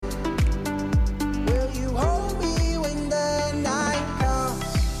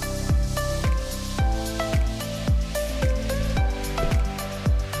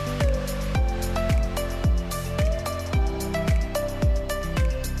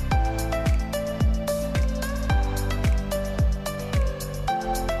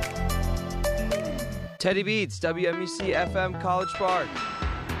Teddy Beats, WMUC FM College Park.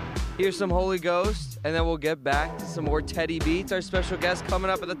 Here's some Holy Ghost, and then we'll get back to some more Teddy Beats. Our special guest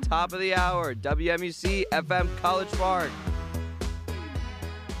coming up at the top of the hour, WMUC FM College Park.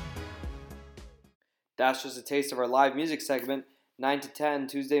 That's just a taste of our live music segment, 9 to 10,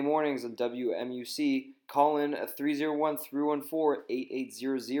 Tuesday mornings on WMUC. Call in at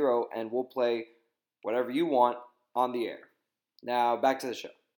 301-314-8800, and we'll play whatever you want on the air. Now, back to the show.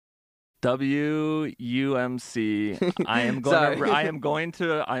 WUMC. I am going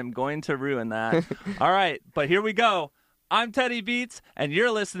to ruin that. All right, but here we go. I'm Teddy Beats, and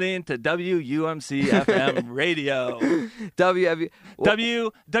you're listening to WUMC FM Radio. WMUC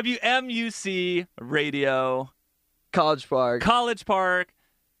Radio. College Park.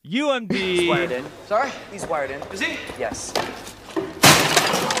 UMD. He's wired in. Sorry? He's wired in. Is he? Yes. How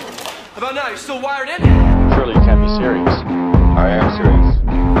about now? You're still wired in? Surely you can't be serious. I am serious.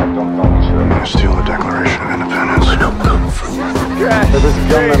 Don't call me sure. I steal the Declaration of Independence. I don't come from So this is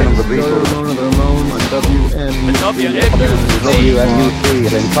John Lennon of the Beatles.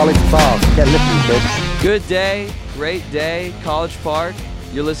 WMUC in College Park. Get listening, kids. Good day, great day, College Park.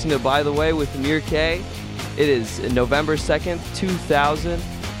 You're listening to By the Way with Amir K. It is November 2nd,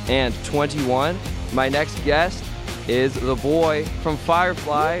 2021. My next guest is the boy from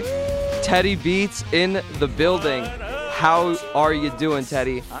Firefly, Teddy Beats, in the building. How are you doing,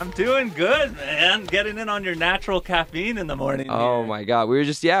 Teddy? I'm doing good, man. Getting in on your natural caffeine in the morning. Oh my God, we were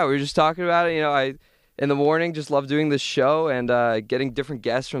just talking about it. You know, I in the morning just love doing this show and getting different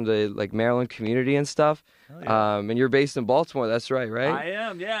guests from the Maryland community and stuff. Yeah. And you're based in Baltimore, that's right? I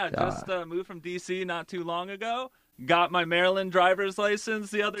am, yeah. Just moved from D.C. not too long ago. Got my Maryland driver's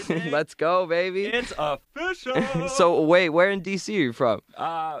license the other day. Let's go, baby. It's official. So wait, where in D.C. are you from?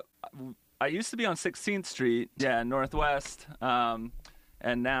 I used to be on 16th Street, Northwest, and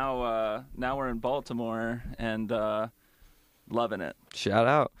now we're in Baltimore and loving it. Shout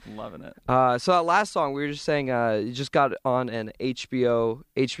out. Loving it. So that last song, we were just saying you just got on an HBO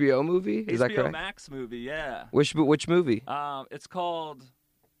movie? Is that correct? HBO Max movie, yeah. Which movie? It's called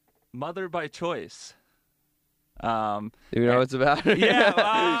Mother by Choice. Do you know what it's about? Yeah,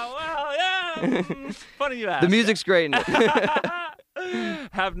 funny you ask. The music's great in it.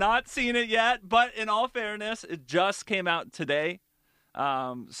 Have not seen it yet, but in all fairness, it just came out today.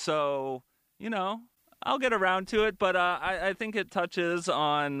 So, I'll get around to it, but I think it touches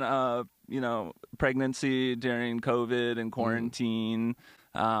on, pregnancy during COVID and quarantine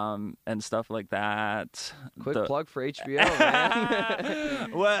and stuff like that. Quick plug for HBO,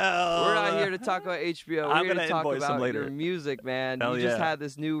 man. Well, we're not here to talk about HBO. We're here to talk about your music, man. Hell you just yeah. had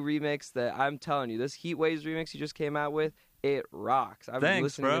this new remix that I'm telling you, this Heat Waves remix you just came out with, it rocks. I've been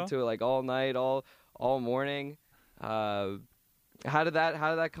listening to it all night, all morning. How did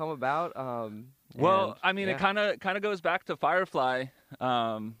that come about? Well, it kind of goes back to Firefly.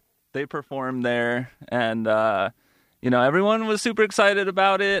 They performed there, and everyone was super excited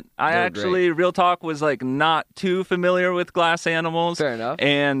about it. I actually, great. Real talk, was not too familiar with Glass Animals. Fair enough.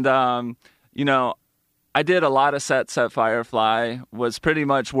 And I did a lot of sets at Firefly. Was pretty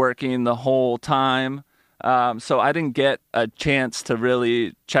much working the whole time. So I didn't get a chance to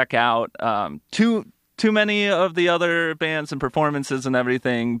really check out too many of the other bands and performances and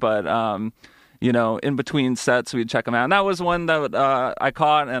everything, but in between sets we'd check them out. And that was one that I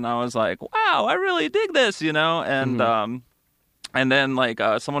caught, and I was like, "Wow, I really dig this," and and then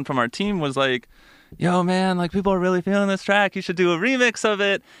someone from our team was like, "Yo, man, people are really feeling this track. You should do a remix of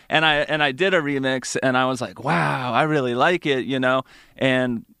it." And I did a remix, and I was like, "Wow, I really like it,"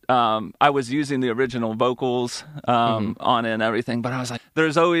 and I was using the original vocals on it and everything, but I was like,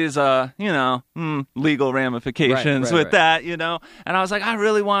 there's always, legal ramifications with that, And I was like, I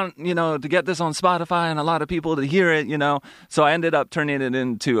really want, to get this on Spotify and a lot of people to hear it, So I ended up turning it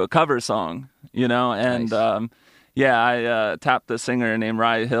into a cover song, and nice. I tapped the singer named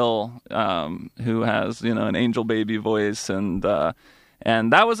Rye Hill, who has, an angel baby voice, and that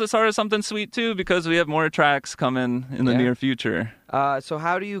was a sort of something sweet, too, because we have more tracks coming in the near future. So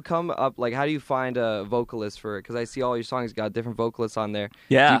how do you come up, how do you find a vocalist for it? Because I see all your songs got different vocalists on there.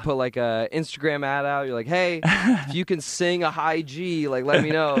 Yeah. Do you put a Instagram ad out? You're like, hey, if you can sing a high G, let me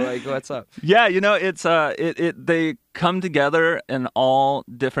know, what's up? Yeah, it's they come together in all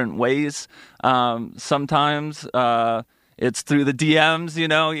different ways. Sometimes it's through the DMs,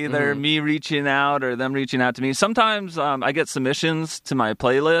 either me reaching out or them reaching out to me. Sometimes I get submissions to my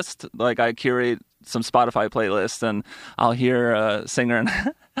playlist. I curate some Spotify playlists, and I'll hear a singer, and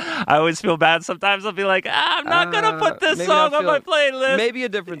I always feel bad. Sometimes I'll be like, I'm not going to put this song on my playlist. Maybe a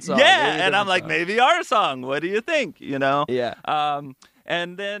different song. Yeah, and I'm like, maybe our song. What do you think, Yeah.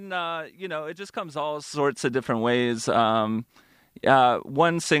 And then, it just comes all sorts of different ways.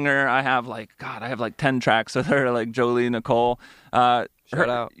 One singer I have like 10 tracks with her, like Jolie Nicole. Shout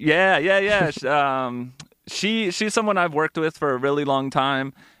out. Yeah. She's someone I've worked with for a really long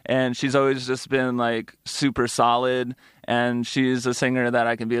time, and she's always just been like super solid. And she's a singer that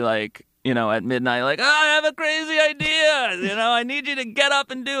I can be like, at midnight, like, I have a crazy idea. I need you to get up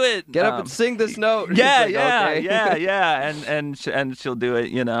and do it. Get up and sing this note. Yeah, Like, okay. yeah. And she'll do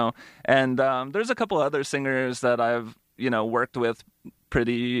it, And there's a couple other singers that I've, worked with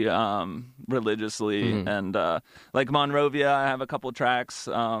pretty religiously. Mm-hmm. And like Monrovia, I have a couple tracks.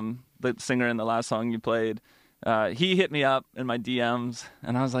 The singer in the last song you played, he hit me up in my DMs,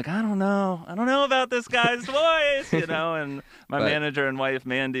 and I was like, I don't know about this guy's voice, and my manager and wife,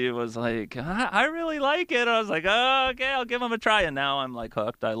 Mandy, was like, I really like it. I was like, oh, okay, I'll give him a try, and now I'm like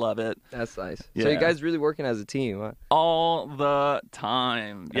hooked. I love it. That's nice. Yeah. So you guys really working as a team, huh? All the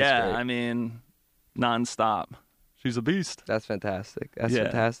time. That's yeah, great. I mean, nonstop. She's a beast. That's fantastic. That's Yeah.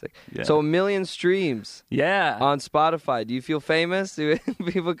 fantastic. Yeah. So 1 million streams Yeah. on Spotify. Do you feel famous? Do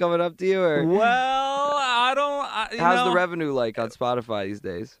people coming up to you? Or Well, I don't. how's the revenue like on Spotify these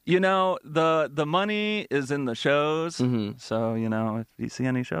days? The money is in the shows. Mm-hmm. So if you see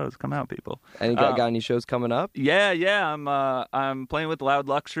any shows, come out, people. And you got any shows coming up? Yeah. I'm playing with Loud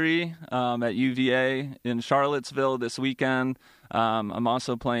Luxury at UVA in Charlottesville this weekend. I'm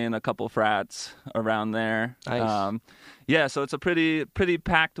also playing a couple frats around there. Nice. So it's a pretty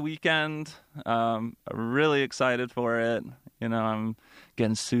packed weekend. I'm really excited for it. I'm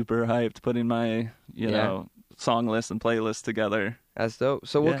getting super hyped, putting my song list and playlist together. That's dope.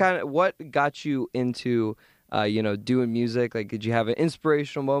 So Yeah. what got you into doing music? Like, did you have an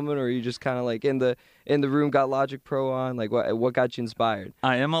inspirational moment, or you just kind of like in the room got Logic Pro on? Like, what got you inspired?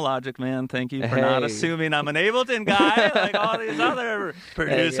 I am a Logic man. Thank you for not Hey. assuming I'm an Ableton guy like all these other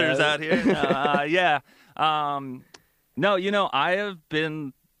producers Hey, out here. No, I have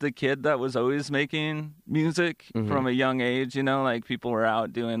been the kid that was always making music from a young age. Like people were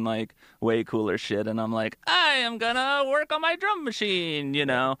out doing like way cooler shit, and I'm like, I am gonna work on my drum machine,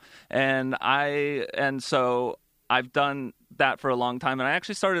 and so I've done that for a long time, and I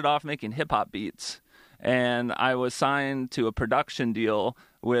actually started off making hip hop beats. And I was signed to a production deal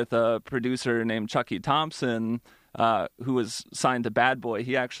with a producer named Chucky Thompson, who was signed to Bad Boy.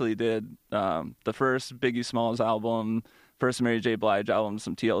 He actually did the first Biggie Smalls album, first Mary J. Blige album,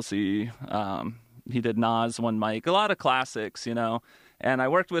 some TLC. He did Nas, One Mic, a lot of classics, And I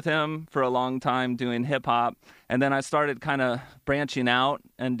worked with him for a long time doing hip-hop. And then I started kind of branching out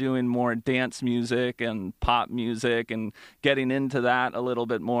and doing more dance music and pop music and getting into that a little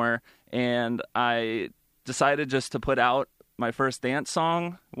bit more. And I decided just to put out my first dance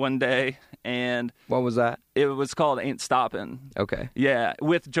song one day. And What was that? it was called Ain't Stoppin'. Okay. Yeah,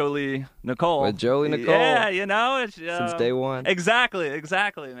 with Jolie Nicole. With Jolie Nicole. Yeah, it's, Since day one. Exactly,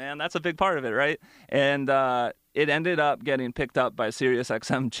 man. That's a big part of it, right? And it ended up getting picked up by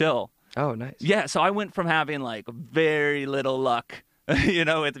SiriusXM Chill. Oh, nice. Yeah, so I went from having like very little luck,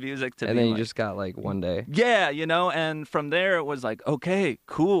 with music to And being then you like, just got like one day. yeah, and from there it was like, okay,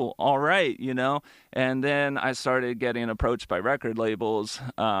 cool, all right, and then I started getting approached by record labels,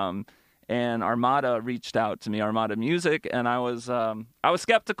 and Armada reached out to me, Armada Music, and I was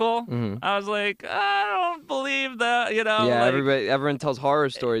skeptical. Mm-hmm. I was like, I don't believe that, Yeah, like, everyone tells horror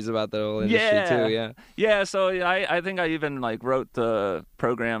stories about the whole industry too. Yeah. Yeah, so I think I even like wrote the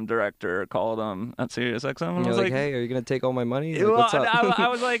program director, called him at SiriusXM, and And I you're was like, hey, are you gonna take all my money? Like, well, what's up? I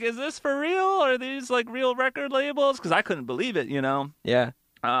was like, is this for real? Are these like real record labels? Because I couldn't believe it, Yeah.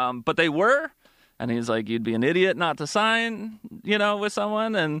 But they were. And he's like, you'd be an idiot not to sign, with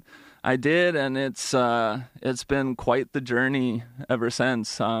someone. And I did. And it's been quite the journey ever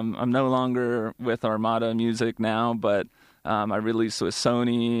since. I'm no longer with Armada Music now, but I released with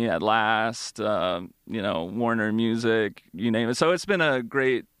Sony at last, Warner Music, you name it. So it's been a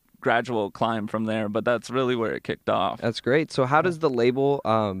great gradual climb from there, but that's really where it kicked off. That's great. So how does the label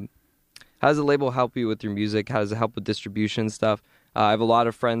help you with your music? How does it help with distribution stuff? I have a lot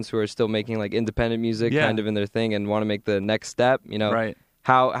of friends who are still making like independent music Yeah. kind of in their thing and want to make the next step, Right.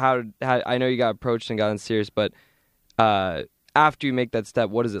 How I know you got approached and got on Sirius, but after you make that step,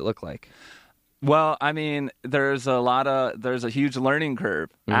 what does it look like? Well, I mean, there's a huge learning curve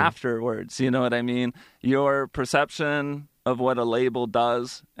afterwards. You know what I mean? Your perception of what a label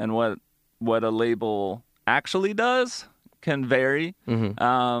does and what a label actually does can vary,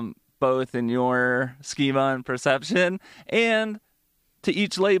 both in your schema and perception and to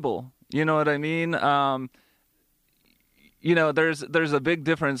each label. You know what I mean? There's a big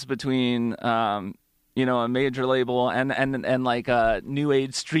difference between a major label and like a new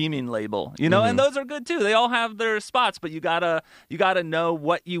age streaming label, and those are good too. They all have their spots, but you gotta know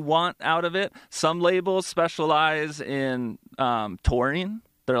what you want out of it. Some labels specialize in touring.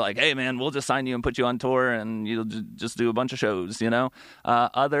 They're like, hey man, we'll just sign you and put you on tour and you'll just do a bunch of shows,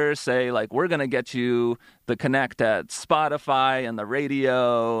 Others say like, we're going to get you the connect at Spotify and the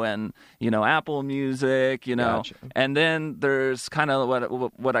radio and, Apple Music, Gotcha. And then there's kind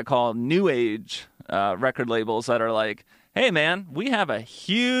of what I call new age record labels that are like, hey man, we have a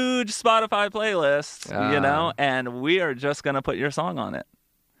huge Spotify playlist, and we are just going to put your song on it.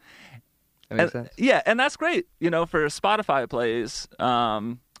 That makes sense. Yeah, and that's great, for Spotify plays.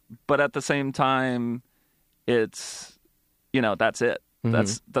 But at the same time, it's, that's it.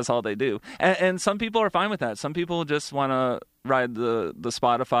 That's all they do. And some people are fine with that. Some people just want to ride the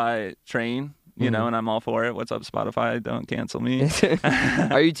Spotify train, and I'm all for it. What's up, Spotify? Don't cancel me.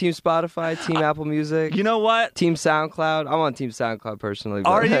 Are you Team Spotify, Team Apple Music? You know what? Team SoundCloud? I'm on Team SoundCloud personally.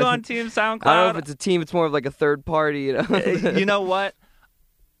 Are you on Team SoundCloud? I don't know if it's a team. It's more of like a third party, You know what?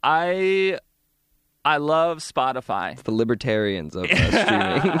 I love Spotify. It's the libertarians of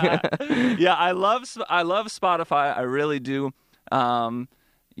streaming. Yeah, I love Spotify. I really do.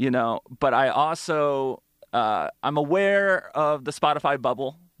 But I also I'm aware of the Spotify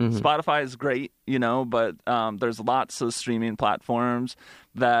bubble. Spotify is great, but there's lots of streaming platforms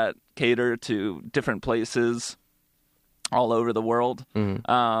that cater to different places all over the world.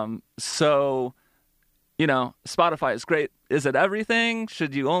 So, Spotify is great. Is it everything?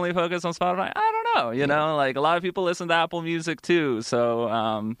 Should you only focus on Spotify? I don't know. Like a lot of people listen to Apple Music too. So,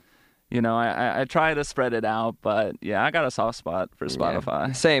 I try to spread it out, but yeah, I got a soft spot for Spotify.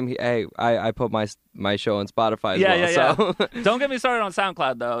 Yeah. Same. Hey, I put my show on Spotify as well. Yeah. Don't get me started on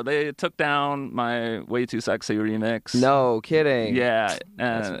SoundCloud though. They took down my Way Too Sexy remix. No kidding. Yeah,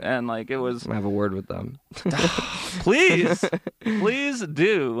 and like it was. I have a word with them. Please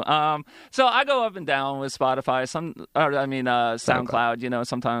do. So I go up and down with Spotify. SoundCloud.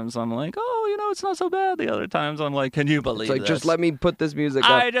 Sometimes I'm like, it's not so bad. The other times I'm like, can you believe it's like, this? just let me put this music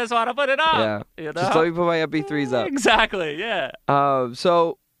up. I just want to put it up. Yeah. Just let me put my MP3s up. Exactly. Yeah.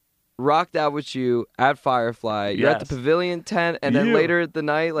 So rocked out with you at Firefly. You're at the Pavilion tent, and then later at the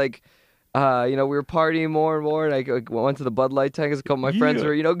night, like, we were partying more and more, and I went to the Bud Light tent because a couple of my friends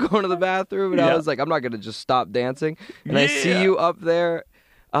were, going to the bathroom, and I was like, I'm not going to just stop dancing. And I see you up there.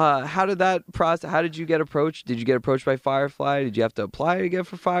 How did that process? How did you get approached? Did you get approached by Firefly? Did you have to apply again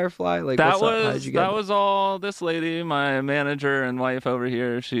for Firefly? Like that was all this lady, my manager and wife over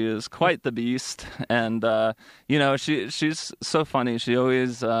here. She is quite the beast, and she's so funny. She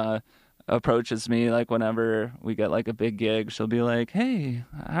always approaches me like whenever we get like a big gig. She'll be like, "Hey,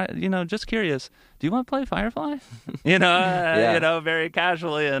 just curious, do you want to play Firefly?" Very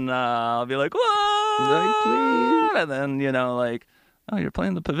casually, and I'll be like, "What?" Like, please. And then like, oh, you're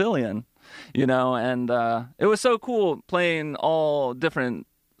playing the Pavilion, and it was so cool playing all different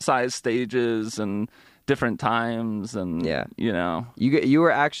size stages and different times, and you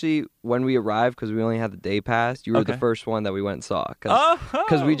were actually, when we arrived, because we only had the day pass, you were the first one that we went and saw,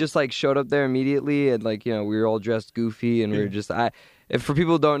 because we just like showed up there immediately, and like we were all dressed goofy, and we were just if for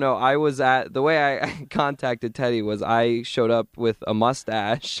people who don't know, I was the way I contacted Teddy was I showed up with a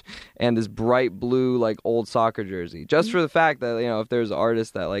mustache and this bright blue, like, old soccer jersey. Just for the fact that, if there's an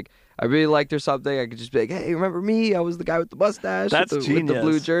artist that, like, I really liked or something, I could just be like, hey, remember me? I was the guy with the mustache with the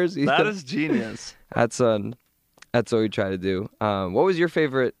blue jersey. That is genius. That's what we try to do. What was your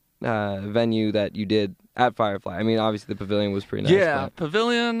favorite venue that you did at Firefly? I mean, obviously the Pavilion was pretty nice. Yeah,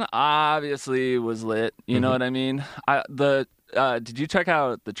 Pavilion obviously was lit. You know what I mean? Did you check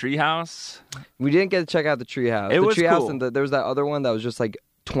out the Treehouse? We didn't get to check out the Treehouse. It was Treehouse, cool. And there was that other one that was just like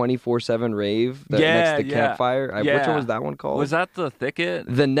 24/7 rave next to Campfire. Which one was that one called? Was that the Thicket?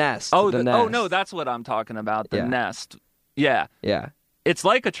 The Nest. Oh, the Nest. Oh no, that's what I'm talking about. The Nest. Yeah. It's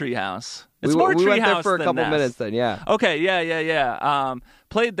like a Treehouse. It's more Treehouse than Nest. We went there for a couple minutes then. Yeah. Okay. Yeah.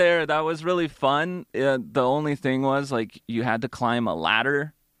 Played there. That was really fun. The only thing was like you had to climb a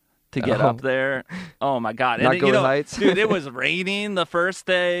ladder to get up there. Oh my God. Not going heights. Dude, it was raining the first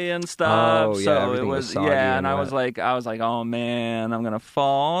day and stuff. Oh, yeah, so it was and I was like, oh man, I'm gonna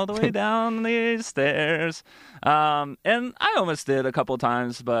fall all the way down these stairs. And I almost did a couple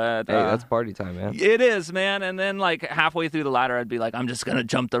times, but hey, that's party time, man. It is, man. And then like halfway through the ladder I'd be like, I'm just gonna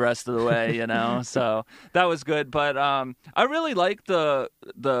jump the rest of the way, So that was good. But I really liked the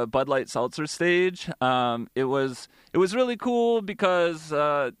Bud Light Seltzer stage. It was really cool because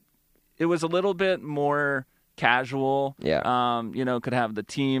it was a little bit more casual. Yeah. Could have the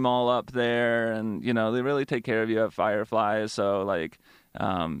team all up there, and they really take care of you at Firefly. So like,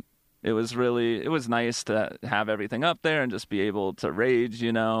 it was nice to have everything up there and just be able to rage,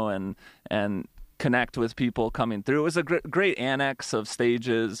 and connect with people coming through. It was a great annex of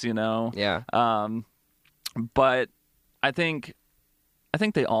stages, Yeah. But I think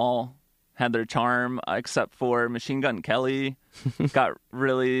they all had their charm, except for Machine Gun Kelly got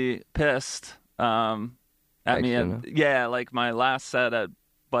really pissed at me. And like my last set at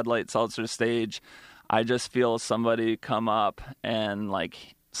Bud Light Seltzer stage, I just feel somebody come up and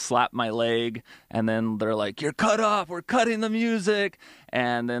like slap my leg, and then they're like, "You're cut off. We're cutting the music,"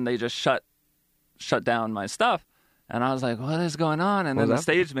 and then they just shut down my stuff. And I was like, what is going on? And then the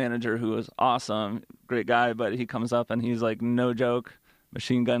stage manager, who was awesome, great guy, but he comes up and he's like, no joke,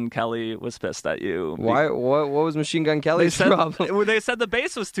 Machine Gun Kelly was pissed at you. Why? What was Machine Gun Kelly's problem? They said the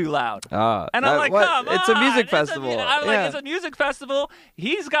bass was too loud. And I'm like, come on. It's a music festival. It's a music festival.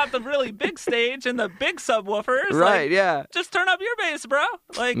 He's got the really big stage and the big subwoofers. Right, like, yeah. Just turn up your bass, bro.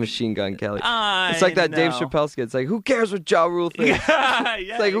 Like Machine Gun Kelly. It's like that Dave Chappelle skit. It's like, who cares what Ja Rule thinks? Yeah,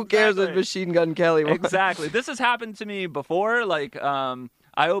 it's like, who cares what Machine Gun Kelly wants? Exactly. This has happened to me before. Like, I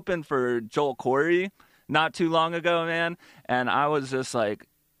opened for Joel Corey not too long ago, man, and I was just like,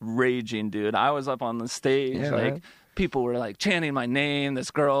 raging, dude. I was up on the stage, people were like chanting my name.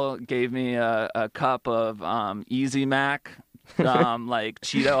 This girl gave me a cup of Easy Mac, like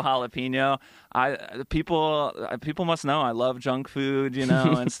Cheeto jalapeno. People must know I love junk food,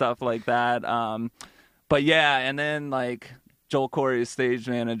 and stuff like that. But yeah, and then like Joel Corey's stage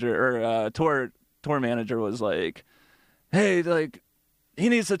manager or tour manager was like, "Hey, like he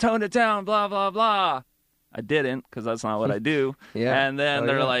needs to tone it down, blah blah blah." I didn't, because that's not what I do. And then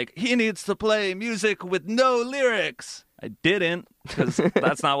they're like, he needs to play music with no lyrics. I didn't, because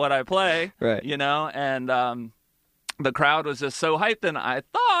that's not what I play. Right. And the crowd was just so hyped, and I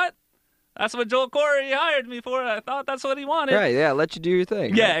thought that's what Joel Corey hired me for. I thought that's what he wanted. Right, yeah, let you do your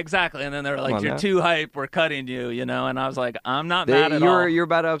thing. Yeah, exactly. And then they were like, you're too hype, we're cutting you, And I was like, I'm not mad at all. You're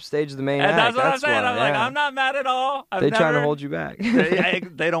about to upstage the main act. That's what I'm saying. I'm like, I'm not mad at all. They're trying to hold you back.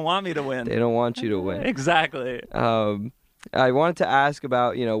 They don't want me to win. They don't want you to win. Exactly. I wanted to ask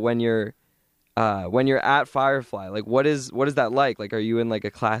about, when you're at Firefly, like what is that like? Like, are you in like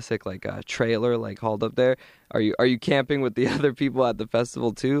a classic like trailer like hauled up there? Are you camping with the other people at the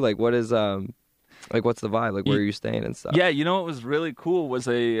festival too? Like what is like what's the vibe? Like where are you staying and stuff? Yeah, what was really cool was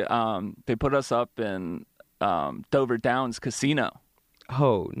they put us up in Dover Downs Casino.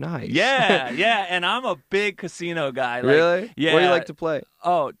 Oh, nice. Yeah, and I'm a big casino guy. Like, really? Yeah. What do you like to play?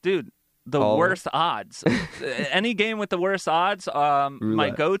 Oh, dude. The worst odds. Any game with the worst odds, my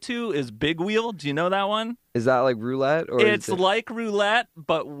go-to is Big Wheel. Do you know that one? Is that like roulette? Or it's like roulette,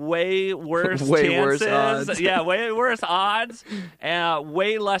 but way worse worse chances. Odds. Yeah, way worse odds.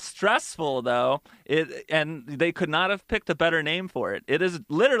 Way less stressful, though. And they could not have picked a better name for it. It is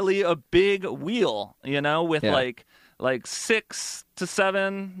literally a big wheel, with like 6 to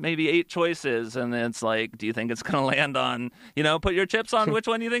 7, maybe 8 choices, and it's like, do you think it's gonna land on? Put your chips on which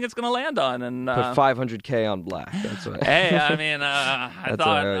one you think it's gonna land on, and put $500K on black. That's what. Hey, I mean, I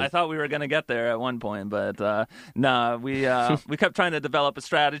thought we were gonna get there at one point, but no, we kept trying to develop a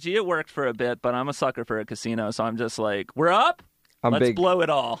strategy. It worked for a bit, but I'm a sucker for a casino, so I'm just like, we're up. Let's blow it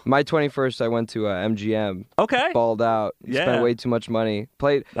all. My 21st, I went to MGM. Okay. Balled out. Yeah. Spent way too much money.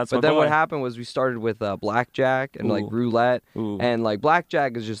 Played. But then what happened was we started with blackjack and like roulette. Ooh. And like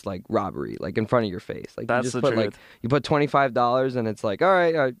blackjack is just like robbery, like in front of your face. Like that's you just the put truth. like you put $25 and it's like, all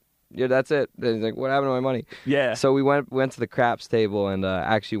right, yeah, that's it. And it's like, what happened to my money? Yeah. So we went to the craps table and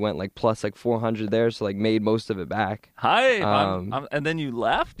actually went like plus like 400 there, so like made most of it back. Hi. And then you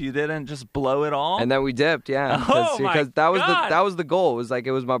left? You didn't just blow it all? And then we dipped, yeah. Oh my because that was the goal. It was like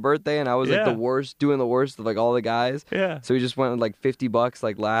it was my birthday and I was like doing the worst of like all the guys. Yeah. So we just went with like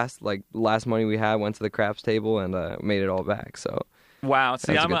 $50 like last money we had, went to the craps table and made it all back. So wow.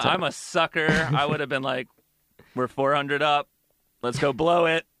 See, I'm a sucker. I would have been like, we're 400 up. Let's go blow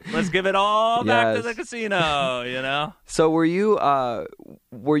it. Let's give it all back to the casino, So were you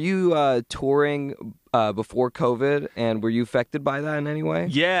touring before COVID, and were you affected by that in any way?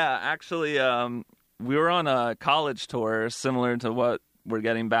 Yeah, actually, we were on a college tour similar to what we're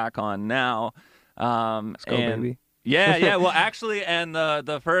getting back on now. Let's go, baby. Yeah. Well, actually, and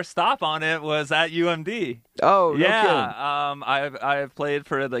the first stop on it was at UMD. Oh, no yeah. I've played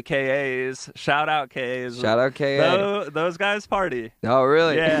for the KAs. Shout out KAs. Shout out KA. Those guys party. Oh,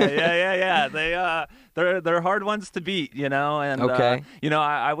 really? Yeah. they're hard ones to beat, you know. And Okay.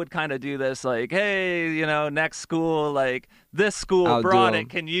 I would kind of do this like, hey, next school, like this school I'll do brought 'em. it.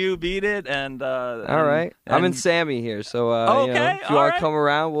 Can you beat it? And All right. I'm in Sammy here, so Okay, if you all want right. to come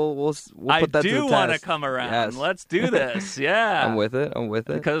around, we'll I put that to the do test. want to come around. Yes. Let's do this. Yeah. I'm with it.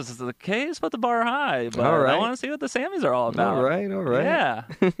 Because the K's put the bar high, but All right. I want to see what the Sammys are all about. All right. Yeah,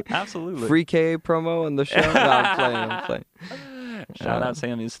 absolutely. Free KA promo on the show. No, I'm playing. Shout out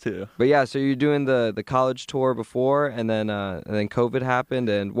Sammys too. But yeah, so you're doing the college tour before, and then COVID happened.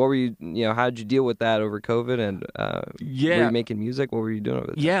 And what were you how did you deal with that over COVID? And were you making music? What were you doing over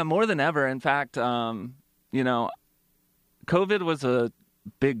there? Yeah, more than ever. In fact, COVID was a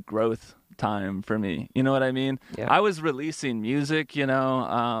big growth time for me. You know what I mean? Yeah. I was releasing music,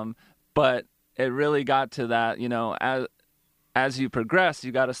 but it really got to that, as you progress,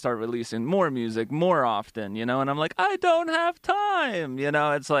 you got to start releasing more music more often, and I'm like, I don't have time.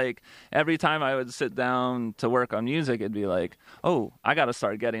 It's like every time I would sit down to work on music, it'd be like, oh, I got to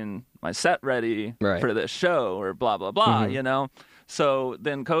start getting my set ready for this show or blah, blah, blah, So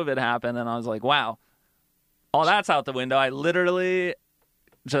then COVID happened and I was like, wow, all that's out the window. I literally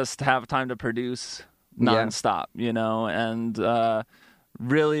just have time to produce nonstop, and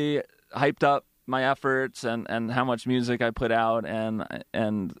really hyped up my efforts and how much music I put out, and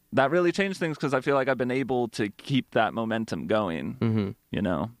that really changed things because I feel like I've been able to keep that momentum going.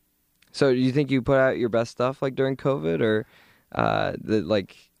 So do you think you put out your best stuff like during COVID, or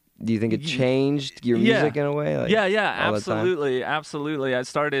do you think it changed your music in a way? Like, absolutely. I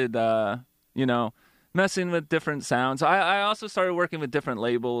started messing with different sounds. I also started working with different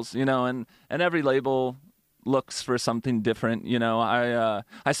labels, and every label looks for something different. I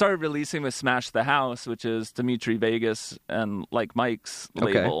started releasing with Smash the House, which is Dimitri Vegas and like Mike's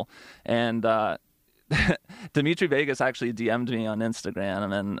label. And Dimitri Vegas actually DM'd me on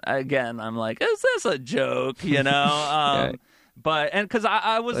Instagram, and again I'm like, is this a joke? But because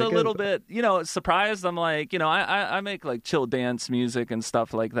I was a little bit, surprised. I'm like, I make like chill dance music and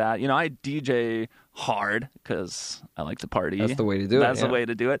stuff like that. I DJ hard because I like to party. That's the way to do it. That's the way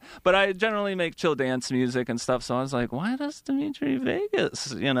to do it. But I generally make chill dance music and stuff. So I was like, why does Dimitri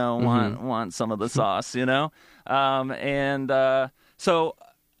Vegas, want some of the sauce, So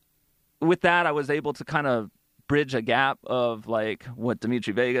with that, I was able to kind of bridge a gap of like what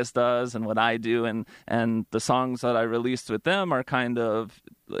Dimitri Vegas does and what I do, and the songs that I released with them are kind of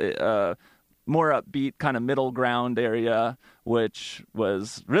more upbeat, kind of middle ground area, which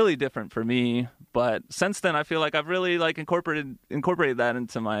was really different for me. But since then, I feel like I've really like incorporated that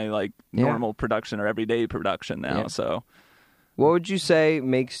into my like normal production or everyday production now. So, what would you say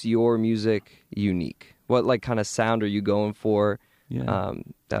makes your music unique? What like kind of sound are you going for? That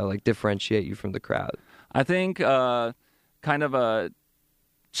will like differentiate you from the crowd? I think kind of a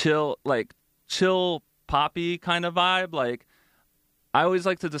chill poppy kind of vibe. Like I always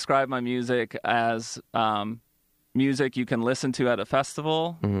like to describe my music as music you can listen to at a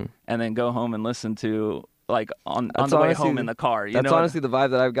festival and then go home and listen to like on the way home in the car. That's honestly the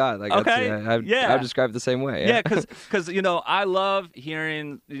vibe that I've got. Like, I've described it the same way. Yeah, because I love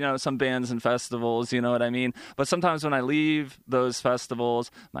hearing some bands and festivals. You know what I mean? But sometimes when I leave those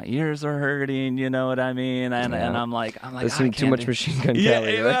festivals, my ears are hurting. You know what I mean? And I'm like listening too much Machine Gun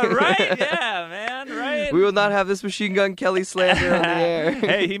Kelly. Right? Yeah, man. Right. We will not have this Machine Gun Kelly slander on the air.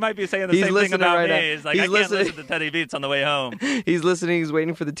 Hey, he might be saying the same thing about me. He's like, I can't listen to Teddy Beats on the way home. He's listening. He's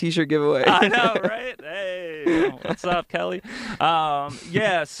waiting for the T-shirt giveaway. I know, right? Hey, what's up, Kelly? So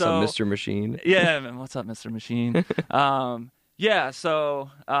Mr. Machine. Yeah, man, what's up, Mr. Machine? So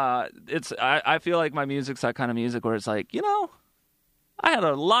it's I feel like my music's that kind of music where it's like, I had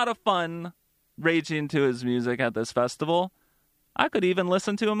a lot of fun raging to his music at this festival. I could even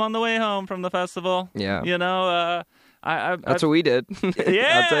listen to him on the way home from the festival. Yeah. That's what we did.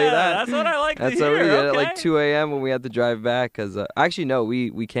 Yeah, I'll tell you that. That's what I like to hear. That's what we did at okay. like 2 a.m. when we had to drive back. Because actually, no,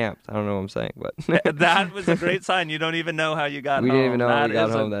 we camped. I don't know what I'm saying, but that was a great sign. You don't even know how you got home. We didn't even know how we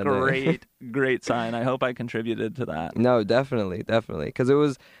got home that day. Great sign. I hope I contributed to that. No, definitely. Because it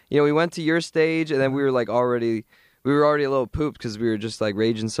was, we went to your stage, and then we were like already a little pooped because we were just like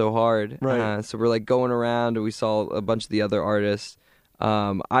raging so hard. Right. So we're like going around, and we saw a bunch of the other artists.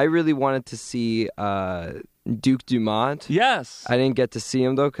 I really wanted to see Duke Dumont. Yes. I didn't get to see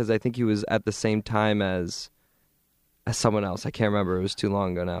him though because I think he was at the same time as someone else. I can't remember. It was too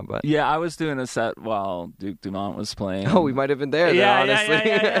long ago now. But Yeah, I was doing a set while Duke Dumont was playing. oh, we might have been there. Then, honestly,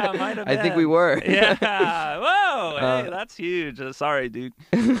 Yeah, might have I think been. we were. Yeah. Whoa. Hey, that's huge. Sorry, Duke.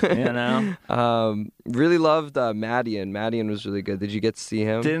 Really loved Madian. Madian was really good. Did you get to see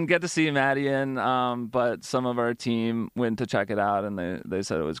him? Didn't get to see Madian, but some of our team went to check it out, and they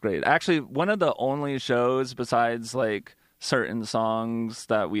said it was great. Actually, one of the only shows besides like certain songs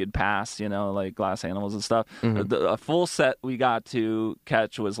that we had passed, like Glass Animals and stuff, a full set we got to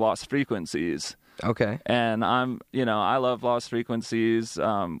catch was Lost Frequencies. Okay. And I love Lost Frequencies.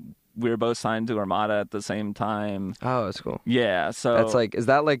 We were both signed to Armada at the same time. Oh, that's cool. Yeah, so That's like, is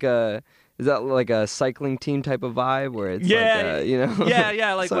that like a cycling team type of vibe where it's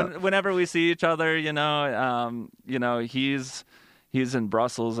yeah, like So- whenever we see each other, he's in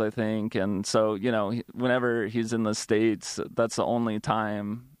Brussels, I think, and so whenever he's in the States, that's the only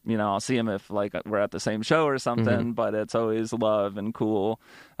time I'll see him if like we're at the same show or something. But it's always love and cool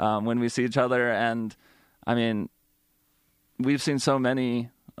when we see each other. And I mean, we've seen so many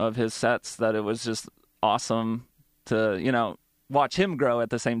of his sets that it was just awesome to watch him grow at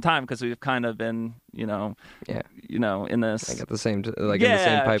the same time, because we've kind of been in this like at the same in the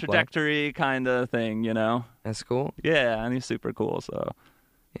same pipeline. trajectory kind of thing. That's cool. Yeah, and he's super cool, so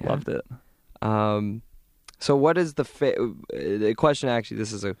loved it. So what is the question? Actually,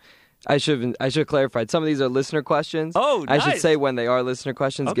 this is I should have clarified. Some of these are listener questions. Oh, I should nice. say when they are listener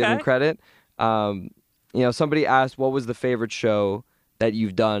questions, give them Okay. credit. Somebody asked, what was the favorite show that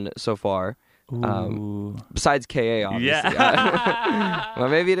you've done so far? Besides KA, obviously. Yeah. Well,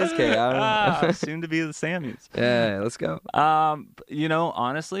 maybe it is KA. I don't know. Soon to be the Sammys. Yeah, let's go.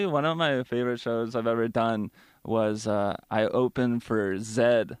 Honestly, one of my favorite shows I've ever done was I opened for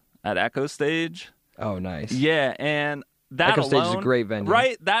Zed at Echo Stage. Oh, nice. Yeah, and that Echo Stage is a alone, great venue.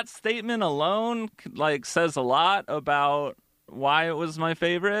 right? That statement alone says a lot about why it was my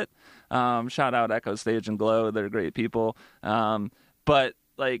favorite. Shout out Echo Stage and Glow; they're great people. But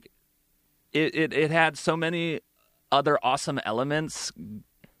it had so many other awesome elements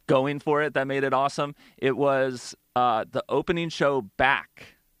going for it that made it awesome. It was the opening show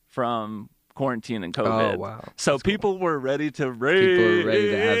back from quarantine and COVID. Oh, wow. So people were ready to rage. People are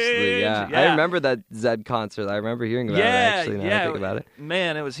ready to absolutely, yeah. I remember that Zed concert. I remember hearing about it, actually, now that I think about it.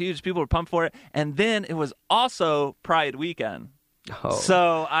 Man, it was huge. People were pumped for it. And then it was also Pride Weekend. Oh.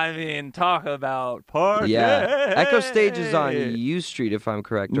 So, I mean, talk about party. Yeah. Echo Stage is on U Street, if I'm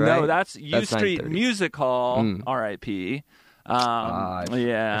correct, right? No, that's U Street 930. Music Hall, R.I.P.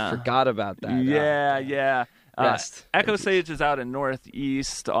 I forgot about that. Yeah. Rest. Echo Stage is out in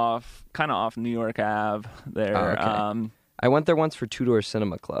Northeast, off New York Ave there. Oh, okay. I went there once for Two Door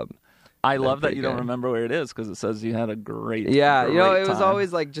Cinema Club. I love that you don't good. remember where it is, because it says you had a great Yeah, great it was time.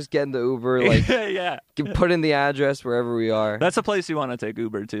 always like just getting the Uber, like yeah. put in the address wherever we are. That's a place you want to take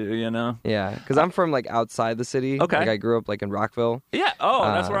Uber to, Yeah, because I'm from like outside the city. Okay. Like I grew up like in Rockville. Yeah. Oh,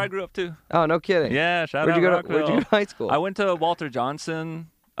 that's where I grew up too. Oh, no kidding. Yeah. Shout Where'd out you go? Rockville. Where'd you go to high school? I went to Walter Johnson.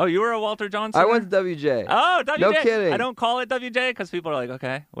 Oh, you were a Walter Johnson? I went to WJ. Oh, WJ. No kidding. I don't call it WJ because people are like,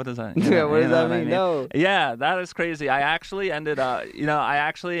 okay, what is that? Yeah, what You does know that I mean? No. Yeah, that is crazy. I actually ended up,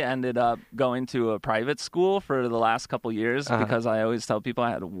 going to a private school for the last couple years because I always tell people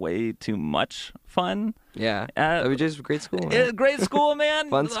I had way too much fun. Yeah. Uh, WJ's a great school. man. Great school, man.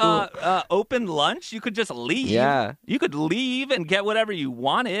 Fun school. Open lunch. You could just leave. Yeah. You could leave and get whatever you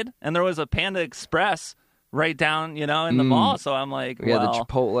wanted. And there was a Panda Express right down, in the mall. So I'm like, We had the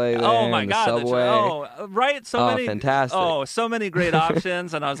Chipotle there. oh my and God, the Subway. right. So Oh, many, fantastic. Oh, so many great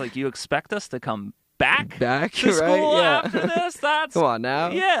options. And I was like, you expect us to come back Back, to right? school Yeah. after this? That's Come on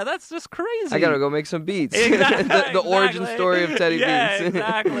now. Yeah, that's just crazy. I gotta go make some beats. Exactly. the origin exactly. story of Teddy yeah, Beats.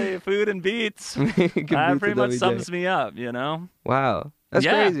 exactly. Food and beats. Good That beats pretty with much WJ. sums me up, Wow, that's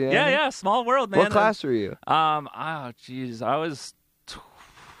yeah, crazy. Man. Yeah. Small world, man. What class were you? Oh, geez, I was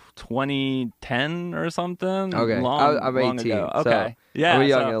 2010 or something. Okay, long, I'm long 18. ago. So Okay, yeah, I'm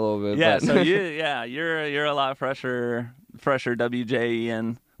young so, a little bit. Yeah, but. so you're a lot fresher WJ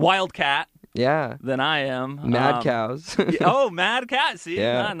and Wildcat than I am. Mad Cows. Oh, Mad Cat. See,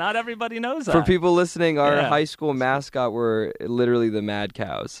 Yeah. not everybody knows that. For people listening, our Yeah. high school mascot were literally the Mad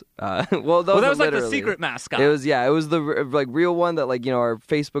Cows. Well, that was like the literally. secret mascot. It was the like real one that like our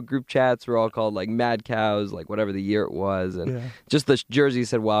Facebook group chats were all called like Mad Cows, like whatever the year it was, and just the jersey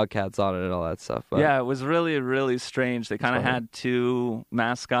said Wildcats on it and all that stuff. But Yeah, it was really, really strange. They kind of funny. had two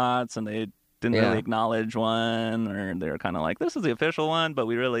mascots, and they didn't Yeah. really acknowledge one, or they were kind of like, this is the official one, but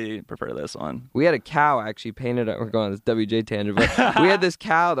we really prefer this one. We had a cow actually painted. We're going on this WJ tangent, but we had this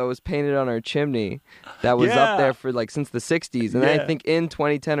cow that was painted on our chimney that was Yeah. up there for like since the '60s, and then Yeah. I think in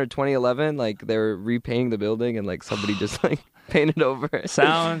 2010 or 2011, like they were repainting the building, and like somebody just like painted over it.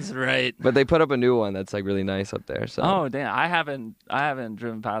 Sounds right. But they put up a new one that's like really nice up there. So Oh damn! I haven't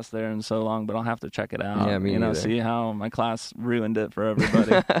driven past there in so long, but I'll have to check it out. Yeah, me you know, neither. see how my class ruined it for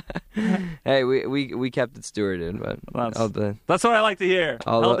everybody. hey, we kept it stewarded, but That's what I like to hear.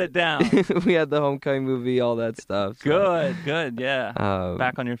 Held it down. we had the homecoming movie, all that stuff. So. Good, yeah.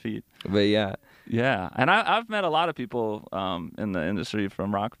 Back on your feet. But yeah. Yeah, and I've met a lot of people in the industry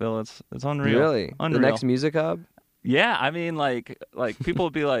from Rockville. It's unreal. Really? Unreal. The next music hub? Yeah, I mean, like people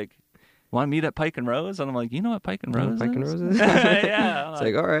would be like, "Want to meet at Pike and Rose?" And I'm like, "You know what Pike and Rose Pike is?" and Rose is? Yeah. It's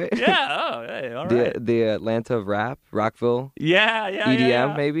like, all right. Yeah. Oh, hey, all right. The Atlanta of rap, Rockville. Yeah. EDM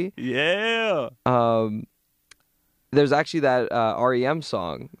yeah. maybe. Yeah. There's actually that REM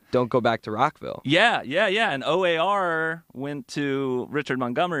song, "Don't Go Back to Rockville." Yeah. And OAR went to Richard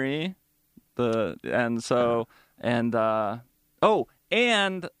Montgomery, and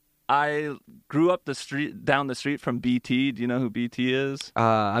I grew up down the street from BT. Do you know who BT is?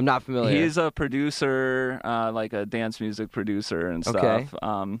 I'm not familiar. He's a producer, like a dance music producer and stuff. Okay.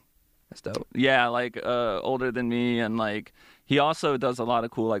 That's dope. Yeah, like older than me, and like he also does a lot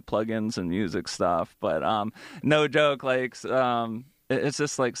of cool like plugins and music stuff. But no joke, like it's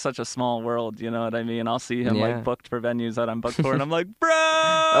just like such a small world, you know what I mean? I'll see him like booked for venues that I'm booked for, and I'm like, bro,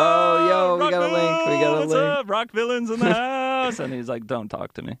 oh yo, we got a link. We got a what's link. up? Rock Villains in the house, and he's like, don't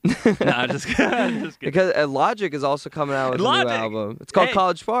talk to me. Nah, just kidding. Because Logic is also coming out with a Logic! new album. It's called Hey.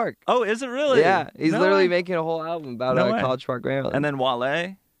 College Park. Oh, is it really? Yeah, he's No literally way. making a whole album about No way. College Park Grambling. And then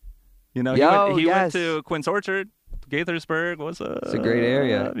Wale, you know, Yo, he yes. went to Quince Orchard, Gaithersburg. What's up? It's a great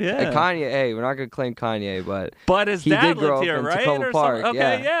area. Yeah. And Kanye, hey, we're not gonna claim Kanye, but his he dad did grow lived up here, in right? Tacoma Or Park. something?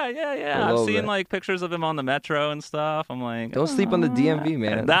 Okay, yeah. A I've little seen bit. like pictures of him on the metro and stuff. I'm like, Don't sleep on the DMV,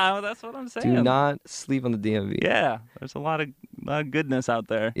 man. No, that's what I'm saying. Do not sleep on the DMV. Yeah, there's a lot of goodness out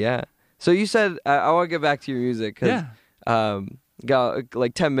there. Yeah. So you said I want to get back to your music because got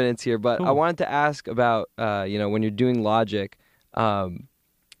like 10 minutes here, but Cool. I wanted to ask about when you're doing Logic,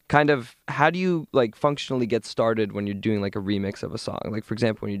 kind of how do you like functionally get started when you're doing like a remix of a song? Like for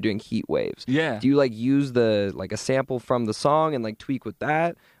example, when you're doing Heat Waves, Yeah. do you like use a sample from the song and like tweak with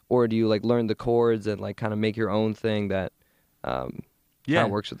that, or do you like learn the chords and like kind of make your own thing that kind of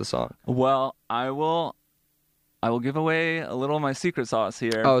works with the song? Well, I will give away a little of my secret sauce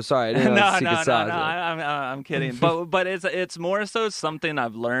here. Oh, sorry, I didn't know No, secret sauce. I'm kidding. but it's more so something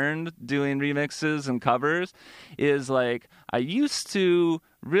I've learned doing remixes and covers. Is like I used to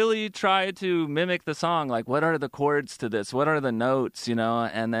really try to mimic the song. Like, what are the chords to this? What are the notes? You know,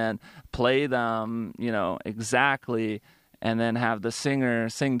 and then play them. You know, exactly, and then have the singer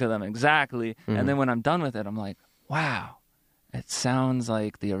sing to them exactly. Mm-hmm. And then when I'm done with it, I'm like, wow. It sounds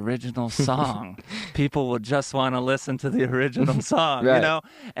like the original song. People will just want to listen to the original song, Right. you know?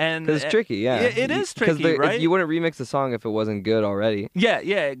 And Because it's tricky, yeah. It is tricky, right? You wouldn't remix the song if it wasn't good already. Yeah,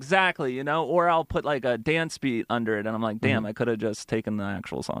 exactly, you know? Or I'll put like a dance beat under it, and I'm like, damn, I could have just taken the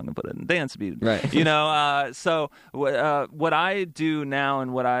actual song and put it in dance beat. Right. You know, so what I do now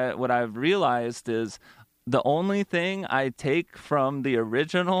and what I've realized is the only thing I take from the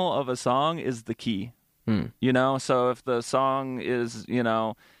original of a song is the key. You know, so if the song is, you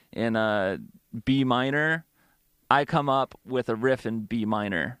know, in a B minor, I come up with a riff in B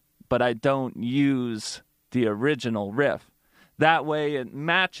minor, but I don't use the original riff. That way it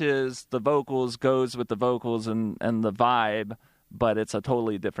matches the vocals, goes with the vocals and the vibe, but it's a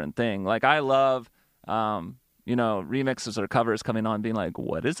totally different thing. Like I love, remixes or covers coming on being like,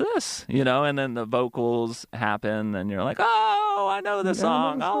 what is this? You know, and then the vocals happen and you're like, oh, I know the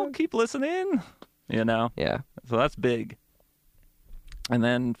song. I'll keep listening. You know? Yeah. So that's big. And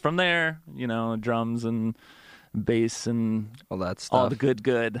then from there, you know, drums and bass and All that stuff. all the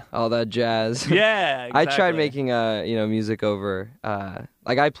good. All that jazz. Yeah, exactly. I tried making music over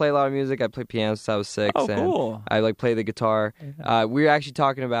like I play a lot of music. I play piano since I was 6. Oh, and cool. I like play the guitar. We were actually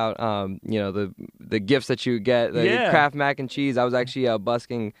talking about the gifts that you get, the Kraft mac and cheese. I was actually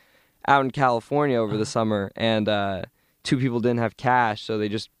busking out in California over the summer, and 2 people didn't have cash, so they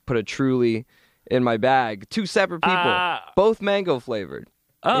just put a Truly in my bag. 2 separate people, both mango flavored.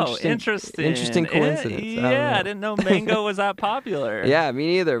 Oh, interesting. Interesting coincidence. Yeah, I didn't know mango was that popular. Yeah, me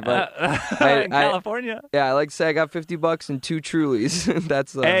neither. But in California. I like to say I got $50 and 2 Trulies.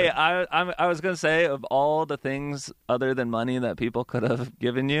 That's Hey, I was gonna say, of all the things other than money that people could have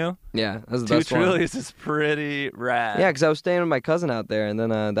given you, yeah, that's the 2 best one. Trulies is pretty rad. Yeah, because I was staying with my cousin out there, and then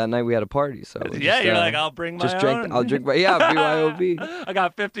that night we had a party. So you're like, I'll bring my own. I'll drink my BYOB. I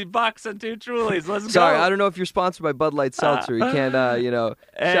got $50 and 2 Trulies. Let's go. Sorry, I don't know if you're sponsored by Bud Light Seltzer. You can't,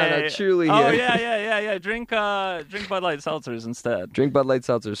 shout out Truly here. Oh yeah. Drink Bud Light seltzers instead. Drink Bud Light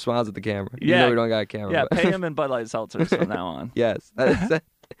Seltzer. Smiles at the camera. Yeah, You know we don't got a camera. Yeah, but. pay him in Bud Light seltzers from now on. Yes. Is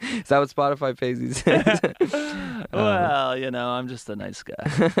that what Spotify pays these days? Well, I'm just a nice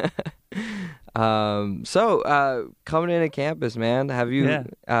guy. So coming into campus, man, have you?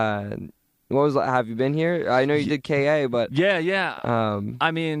 Have you been here? I know you did KA, but yeah.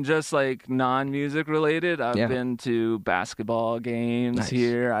 I mean, just like non-music related. I've been to basketball games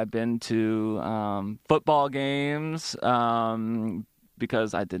here. I've been to football games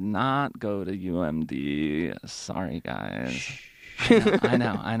because I did not go to UMD. Sorry, guys. I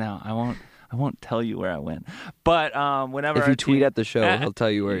know. I won't tell you where I went, but whenever if you tweet at the show, he'll tell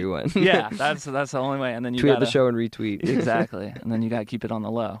you where you went. Yeah, that's the only way. And then you tweet at the show and retweet. Exactly, and then you got to keep it on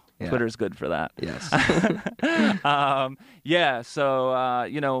the low. Yeah. Twitter's good for that. Yes.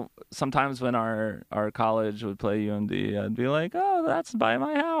 So sometimes when our college would play UMD, I'd be like, oh, that's by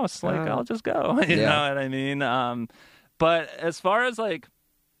my house. Like, I'll just go. You know what I mean? But as far as like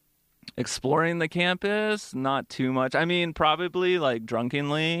exploring the campus, not too much. I mean, probably like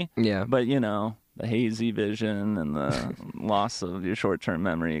drunkenly. Yeah. But the hazy vision and the loss of your short-term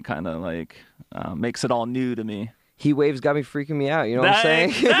memory kind of like makes it all new to me. Heat waves got me freaking me out. You know what I'm saying?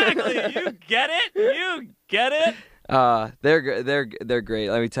 Exactly. You get it. They're great.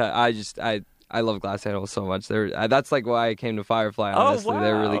 Let me tell you. I love Glass Animals so much. That's like why I came to Firefly, honestly.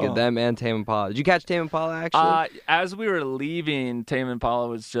 They're really good. Them and Tame Impala. Did you catch Tame Impala, actually? As we were leaving, Tame Impala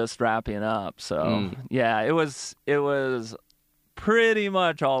was just wrapping up. So, it was pretty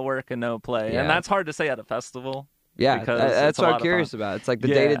much all work and no play. Yeah. And that's hard to say at a festival. Yeah, that's what I'm curious about. It's like the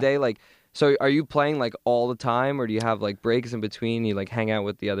day-to-day, like... So are you playing like all the time, or do you have like breaks in between? You like hang out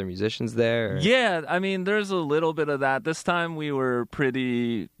with the other musicians there? Or? Yeah, I mean, there's a little bit of that. This time we were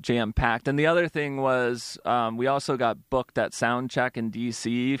pretty jam-packed. And the other thing was we also got booked at Soundcheck in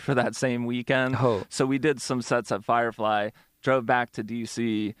D.C. for that same weekend. Oh. So we did some sets at Firefly, drove back to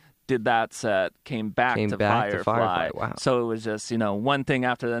D.C., did that set, came back to Firefly. Wow. So it was just, one thing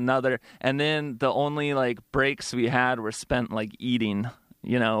after another. And then the only like breaks we had were spent like eating.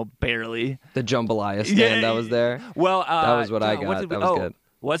 Barely. The jambalaya stand that was there. Well, that was what I got. That was good.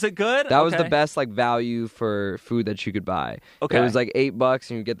 Was it good? That was the best like value for food that you could buy. Okay. It was like $8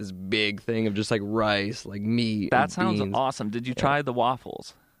 and you get this big thing of just like rice, like meat. That sounds beans. awesome. Did you try the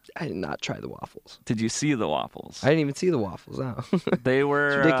waffles? I did not try the waffles. Did you see the waffles? I didn't even see the waffles. No. They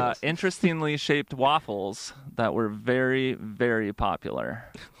were interestingly shaped waffles that were very, very popular.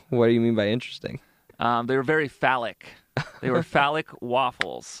 What do you mean by interesting? They were very phallic. They were phallic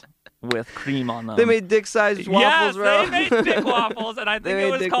waffles with cream on them. They made dick-sized waffles, bro. Yes, they made dick waffles, and I think it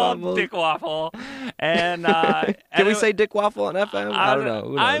was called Dick Waffle. And can we say Dick Waffle on FM? I don't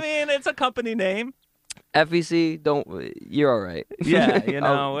know. I mean, it's a company name. FEC, you're all right. Yeah,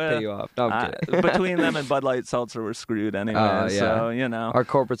 I'll pay you off. No, I'm kidding. Between them and Bud Light Seltzer, we're screwed anyway. So, Our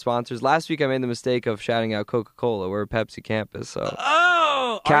corporate sponsors. Last week, I made the mistake of shouting out Coca-Cola. We're a Pepsi campus, so.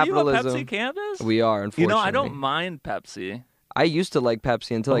 Oh, capitalism. Are you a Pepsi campus? We are, unfortunately. I don't mind Pepsi. I used to like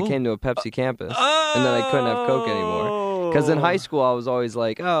Pepsi until I came to a Pepsi campus. And then I couldn't have Coke anymore. Because in high school, I was always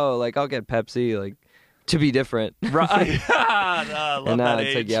like, I'll get Pepsi, like, to be different. Right. And now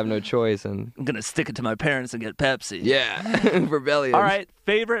it's like you have no choice. And I'm going to stick it to my parents and get Pepsi. Yeah. Rebellion. All right.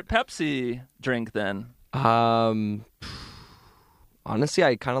 Favorite Pepsi drink then? Honestly,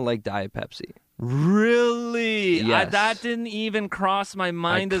 I kind of like Diet Pepsi. Really? Yes. That didn't even cross my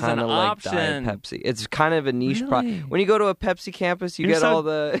mind as an option. Like Diet Pepsi. It's kind of a niche product. When you go to a Pepsi campus, you get all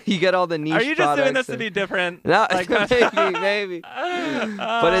the niche products. Are you just doing this to be different? No, maybe.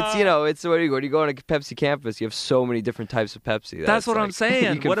 But it's when you go on a Pepsi campus, you have so many different types of Pepsi. That's what I'm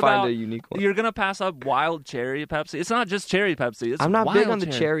saying. You can find a unique one. You're gonna pass up wild cherry Pepsi? It's not just cherry Pepsi. I'm not big on the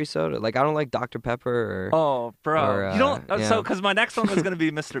cherry soda. Like I don't like Dr. Pepper. Oh, bro, you don't. So because my next one was gonna be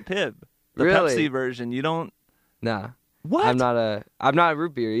Mr. Pibb. The really? Pepsi version, you don't. Nah. What? I'm not a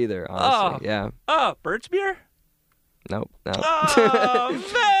root beer either. Honestly, yeah. Oh, birch beer? Nope. No. Oh man!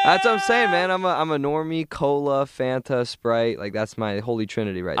 That's what I'm saying, man. I'm a normie. Cola, Fanta, Sprite. Like that's my holy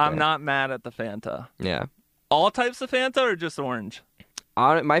trinity right there. I'm not mad at the Fanta. Yeah. All types of Fanta or just orange?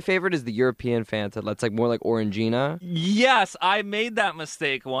 My favorite is the European Fanta. That's like more like Orangina. Yes, I made that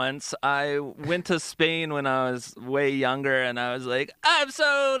mistake once. I went to Spain when I was way younger, and I was like, I'm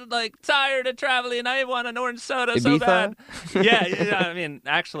so tired of traveling. I want an orange soda so Ibiza? bad. Yeah. I mean,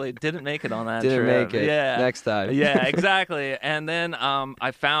 actually, didn't make it on that Didn't trip. make it. Yeah, Next time. Yeah, exactly. And then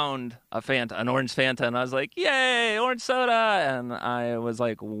I found an orange Fanta, and I was like, yay, orange soda. And I was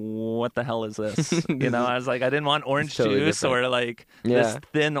like, what the hell is this? I was like, I didn't want orange totally juice different. or this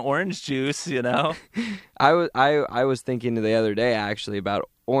thin orange juice, I was thinking the other day actually about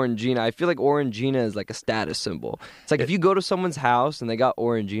Orangina. I feel like Orangina is like a status symbol. It's like if you go to someone's house and they got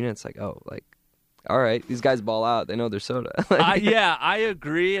Orangina, it's like, oh, all right, these guys ball out. They know their soda. Yeah, I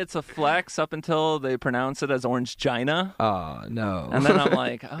agree. It's a flex up until they pronounce it as Orangina. Oh, no. And then I'm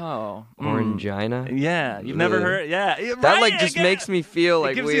like, oh. Orangina? Yeah, you've never heard? Yeah. That right, just makes me feel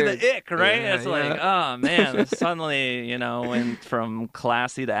it gives weird. you the ick, right? Yeah, It's like, oh, man, suddenly, went from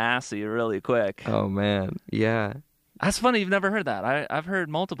classy to assy really quick. Oh, man. Yeah. That's funny. You've never heard that. I've heard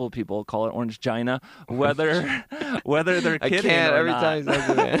multiple people call it Orangina, whether they're kidding I can't or every not. time he says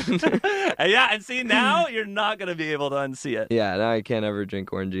it, man. Yeah, and see, now you're not going to be able to unsee it. Yeah, now I can't ever drink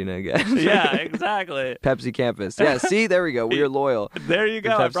Orangina again. Yeah, exactly. Pepsi Campus. Yeah, see, there we go. We are loyal. There you go.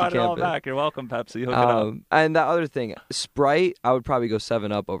 The I Pepsi brought it all Campus. back. You're welcome, Pepsi. Hook it up. And the other thing, Sprite, I would probably go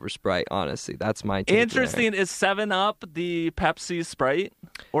 7-Up over Sprite, honestly. That's my take. Interesting. Is 7-Up the Pepsi Sprite?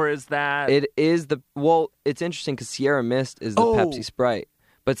 Or is that... It is it's interesting because Sierra Mist is the Pepsi Sprite.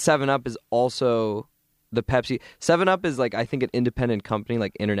 But 7-Up is also the Pepsi. 7-Up is I think an independent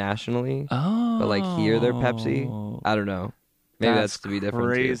company internationally. Oh. But here they're Pepsi. I don't know. Maybe that's to be different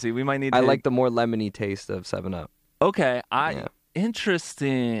crazy. too. We might need to... I like the more lemony taste of 7-Up. Okay. Yeah.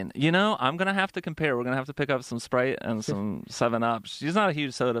 Interesting. I'm going to have to compare. We're going to have to pick up some Sprite and some 7-Up. She's not a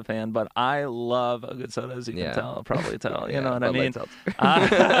huge soda fan, but I love a good soda, as you can tell. Probably tell. You know what I mean?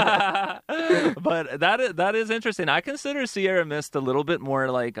 But that is interesting. I consider Sierra Mist a little bit more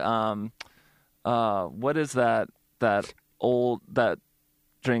like, what is that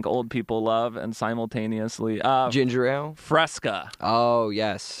drink old people love and simultaneously... Ginger ale? Fresca. Oh,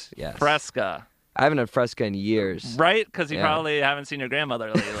 yes. Fresca. I haven't had Fresca in years. Right? Because you probably haven't seen your grandmother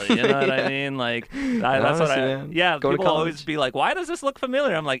lately. You know what I mean? That's what I... Yeah, people always be like, why does this look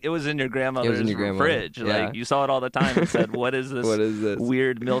familiar? I'm like, it was in your grandmother's fridge. Yeah. You saw it all the time and said, what is this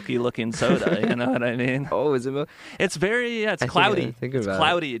weird milky-looking soda? You know what I mean? Oh, is it milk? It's very... it's cloudy. It's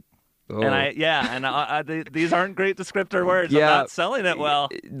cloudy. Oh. And these aren't great descriptor words. Yeah. I'm not selling it well.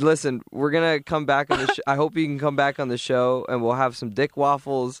 Listen, we're going to come back on the show. I hope you can come back on the show, and we'll have some Dick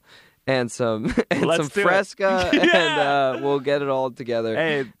waffles and some Fresca, and we'll get it all together.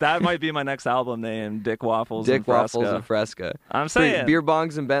 Hey, that might be my next album name, Dick Waffles Dick and Fresca. Waffles and Fresca. I'm saying. Beer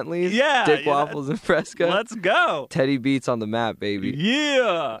bongs and Bentleys? Yeah. Dick Waffles and Fresca? Let's go. Teddy Beats on the map, baby.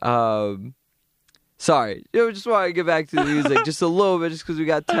 Yeah. Sorry. Just want to get back to the music just a little bit, just because we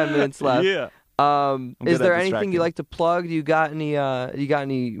got 10 minutes left. Yeah. Is there anything you like to plug? Do you got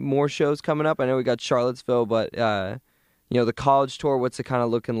any more shows coming up? I know we got Charlottesville, but the college tour, what's it kind of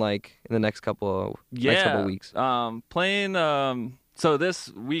looking like in the next couple of weeks? Playing so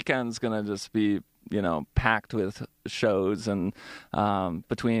this weekend's gonna just be packed with shows, and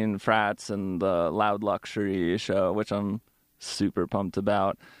between Frats and the Loud Luxury show, which I'm super pumped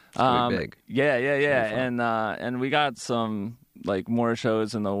about. It's gonna be big. Yeah. And we got some more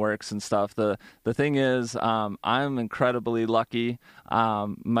shows in the works and stuff. The thing is, I'm incredibly lucky.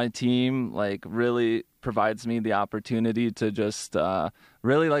 My team really provides me the opportunity to just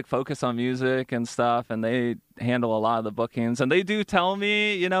really focus on music and stuff, and they handle a lot of the bookings, and they do tell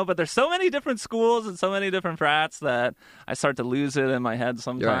me, but there's so many different schools and so many different frats that I start to lose it in my head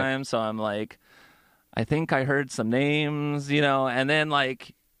sometimes. So I'm like, I think I heard some names, and then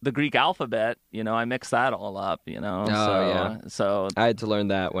the Greek alphabet, I mix that all up, So I had to learn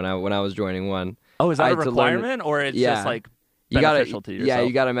that when I was joining one. Oh, is that a requirement, or it's just beneficial to yourself? Yeah,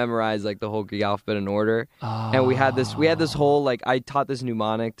 you gotta memorize the whole Greek alphabet in order. Oh. And we had this whole I taught this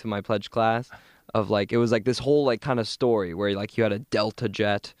mnemonic to my pledge class of it was this whole kind of story where you had a Delta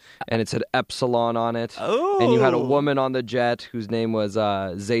jet and it said Epsilon on it. Oh. And you had a woman on the jet whose name was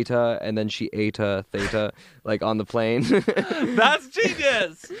Zeta, and then she ate a theta on the plane. That's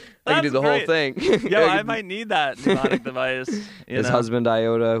genius. I can do the whole thing. Yo, I might need that mnemonic device. His husband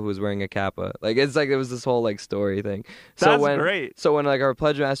Iota, who was wearing a kappa. It was this whole story thing. That's great. So when our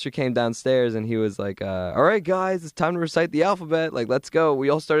pledge master came downstairs and he was like, all right guys, it's time to recite the alphabet. Let's go. We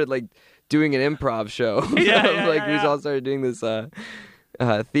all started doing an improv show. We all started doing this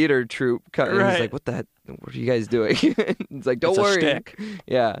theater troupe. And right. He's like, what are you guys doing? It's don't it's worry. A shtick.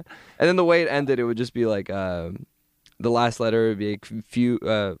 Yeah. And then the way it ended, it would just be the last letter would be few.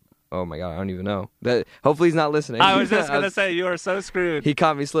 Oh my god, I don't even know. That hopefully he's not listening. I was just gonna say you are so screwed. He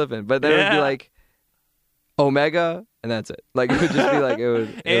caught me slipping, but then it would be like Omega, and that's it. Like it would just be like it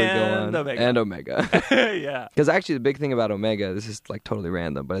would go on Omega. and Omega. Yeah. Because actually, the big thing about Omega, this is like totally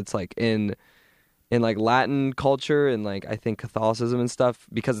random, but it's like in like Latin culture and like I think Catholicism and stuff,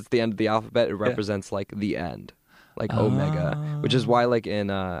 because it's the end of the alphabet, it represents like the end. Like Omega, which is why like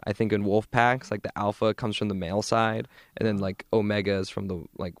in I think in wolf packs, like the alpha comes from the male side, and then like Omega is from the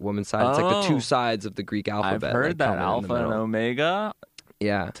like woman's side. It's like the two sides of the Greek alphabet. I've heard like, that Alpha and Omega.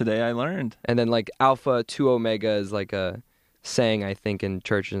 Yeah. Today I learned. And then like Alpha to Omega is like a saying I think in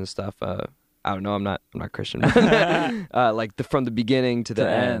churches and stuff. I don't know. I'm not Christian. Like from the beginning to the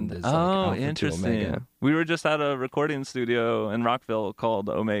end. Is like Alpha interesting. To Omega. We were just at a recording studio in Rockville called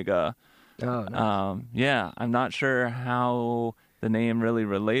Omega. Oh, nice. Yeah, I'm not sure how the name really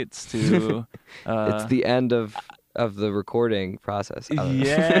relates to. It's the end of the recording process. I don't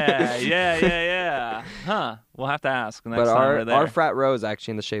know. Yeah. Huh. We'll have to ask next time we're there. Our frat row is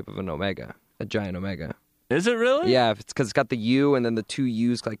actually in the shape of an omega, a giant omega. Is it really? Yeah, it's because it's got the U and then the two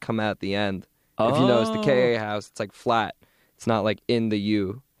U's like come out at the end. If you notice the KA house, it's like flat. It's not like in the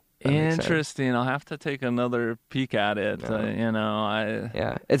U. Interesting. I'll have to take another peek at it.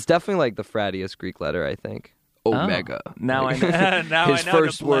 Yeah, it's definitely like the frattiest Greek letter, I think. Omega. Now like, I know. His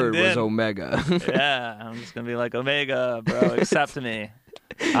first word was Omega. Yeah, I'm just gonna be like Omega, bro. Accept me.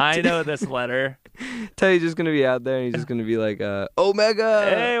 I know this letter. Teddy's just gonna be out there and he's just gonna be like, Omega.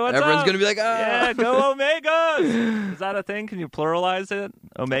 Hey, what's Everyone's up? gonna be like, yeah, go Omegas. Is that a thing? Can you pluralize it?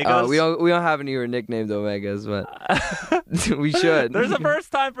 Omegas. We don't have any who are nicknamed Omegas, but we should. There's a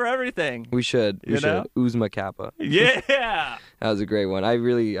first time for everything. We should. We should. Uzma Kappa. Yeah. That was a great one. I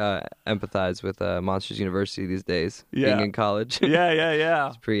really empathize with Monsters University these days, being in college. Yeah.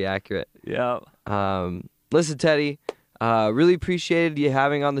 It's pretty accurate. Yeah. Listen, Teddy, really appreciated you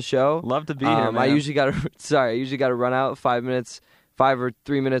having on the show. Love to be here, man. I usually got to run out 5 or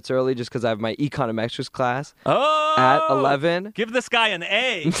 3 minutes early just because I have my econometrics class at 11. Give this guy an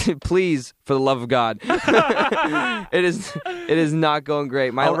A. Please, for the love of God. It is not going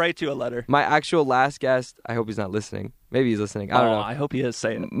great. I'll write you a letter. My actual last guest, I hope he's not listening. Maybe he's listening. I don't know. I hope he is.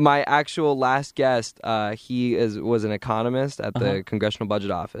 Say it. My actual last guest, he was an economist at the Congressional Budget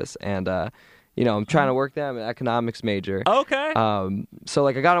Office, and I'm trying to work there. I'm an economics major. Okay. So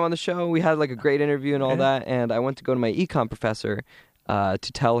like I got him on the show. We had like a great interview and all that, and I went to go to my econ professor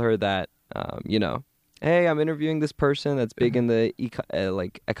to tell her that hey, I'm interviewing this person that's big in the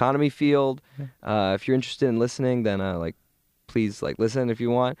economy field. If you're interested in listening, then please listen if you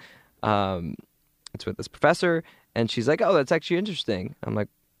want. It's with this professor, and she's like, oh, that's actually interesting. I'm like,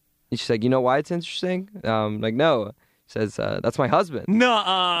 she's like, you know why it's interesting? Like, no. She says, that's my husband.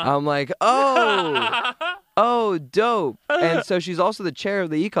 Nuh-uh. I'm like, oh, dope. And so she's also the chair of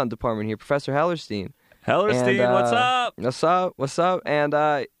the econ department here, Professor Hellerstein. Hellerstein, what's up? What's up? And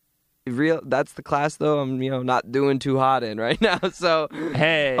that's the class though I'm not doing too hot in right now. So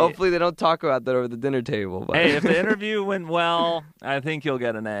hey, hopefully they don't talk about that over the dinner table. But. Hey, if the interview went well, I think you'll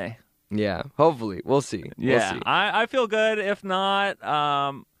get an A. Yeah, hopefully. We'll see. Yeah, we'll see. I feel good. If not,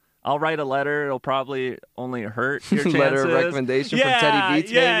 I'll write a letter. It'll probably only hurt your chances. Letter of recommendation from Teddy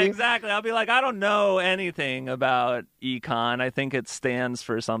Beats, yeah, maybe? Exactly. I'll be like, I don't know anything about econ. I think it stands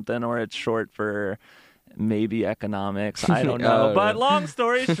for something, or it's short for maybe economics. I don't know. But long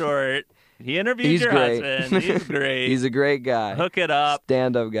story short, he interviewed your husband. He's great. He's a great guy. Hook it up.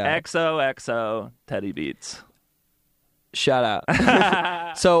 Stand-up guy. XOXO Teddy Beats. Shout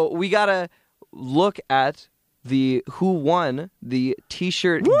out. So we got to look at the who won the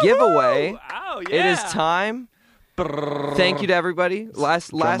T-shirt giveaway. Oh, yeah. It is time. Thank you to everybody.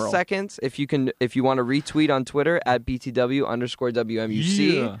 Last seconds. If you want to retweet on Twitter at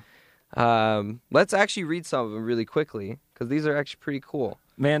BTW_WMUC. Yeah. Let's actually read some of them really quickly because these are actually pretty cool.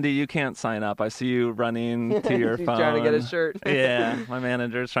 Mandy, you can't sign up. I see you running to your phone. Trying to get a shirt. Yeah, my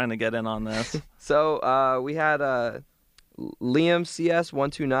manager's trying to get in on this. So we had Liam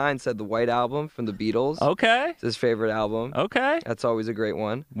CS129 said the White Album from the Beatles. Okay. It's his favorite album. Okay. That's always a great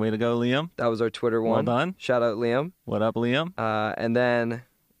one. Way to go, Liam. That was our Twitter one. Well done. Shout out, Liam. What up, Liam? And then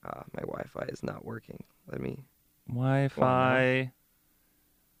my Wi-Fi is not working. Let me... Wi-Fi.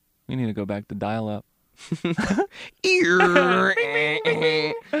 We need to go back to dial-up.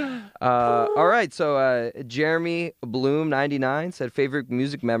 All right, so Jeremy Bloom 99 said favorite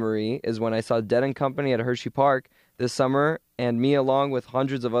music memory is when I saw Dead and Company at Hershey Park this summer, and me along with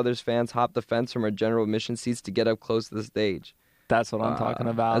hundreds of others fans hopped the fence from our general admission seats to get up close to the stage. That's what I'm talking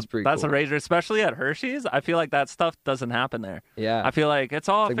about. That's pretty That's cool. a rager, especially at Hershey's. I feel like that stuff doesn't happen there. Yeah. I feel like it's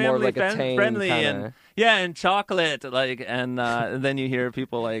all It's like more family of like a tame friendly kinda- and chocolate, like, and then you hear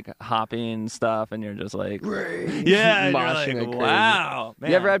people like hopping stuff, and you're just like, yeah, and Moshing you're like like, crazy. wow, man.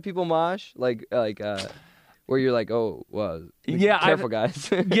 You ever had people mosh where you're like, oh, well, Yeah, careful, guys.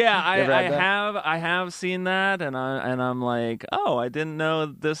 Yeah, You ever had that? I have seen that, and I'm like, oh, I didn't know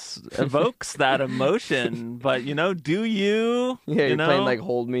this evokes that emotion, but do you? Yeah, you're know? playing like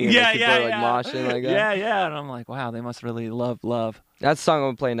Hold Me, and Yeah, people yeah, are like yeah. moshing like that. Yeah, and I'm like, wow, they must really love. That's the song I'm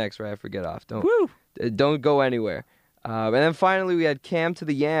gonna play next, right? I forget off. Woo! Don't go anywhere. And then finally we had Cam to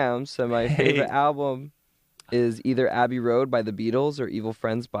the Yams, and my favorite album is either Abbey Road by the Beatles or Evil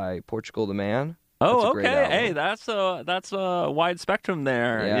Friends by Portugal the Man. That's a Oh, great okay. album. Hey, that's a wide spectrum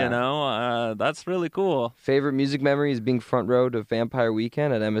there. Yeah. That's really cool. Favorite music memory is being front row to Vampire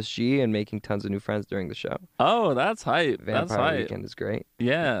Weekend at MSG and making tons of new friends during the show. Oh, that's hype. That's Vampire hype. Weekend is great.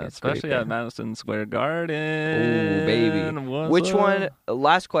 Yeah, It's great especially there. at Madison Square Garden. Ooh, baby. What's Which up? one?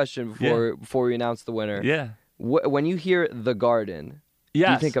 Last question before we announce the winner. Yeah. When you hear the Garden, Yes.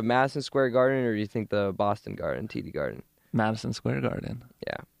 do you think of Madison Square Garden or do you think the Boston Garden, TD Garden? Madison Square Garden.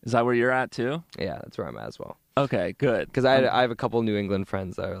 Yeah. Is that where you're at too? Yeah, that's where I'm at as well. Okay, good. Because I have a couple New England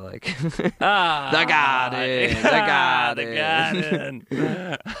friends that are like, The Garden.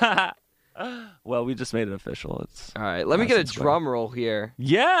 Well, we just made it official. It's all right, let me get a Madison Square. drum roll here.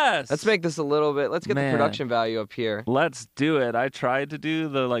 Yes. Let's make this a little bit, let's get Man. the production value up here. Let's do it. I tried to do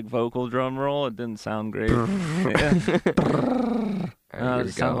the vocal drum roll. It didn't sound great. Yeah. All right, here we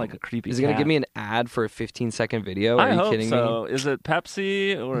It sounded go. like a creepy Is it going to cat. give me an ad for a 15-second video? Are I you hope kidding so. me? Is it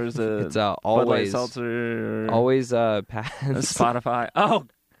Pepsi or is it It's Bud Light always, Seltzer? always Spotify. Oh,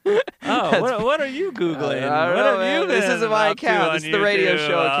 That's- what are you Googling? I don't what know, have man. you This been isn't my up to account. on This is the radio YouTube?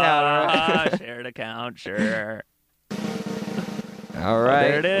 show account, all right? Shared account, sure. All right,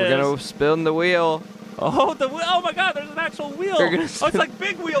 there it we're is. going to spin the wheel. Oh, oh my God! There's an actual wheel. They're gonna Oh, it's like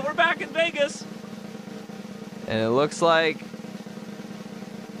Big Wheel. We're back in Vegas. And it looks like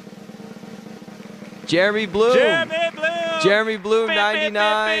Jeremy Bloom. Jeremy Bloom,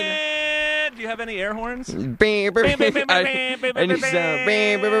 99. Do you have any air horns? And you sound.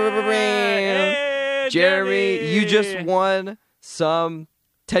 Hey, Jeremy, you just won some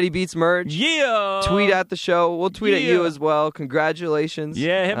Teddy Beats merch. Yeah. Tweet at the show. We'll tweet at you Yeah. as well. Congratulations.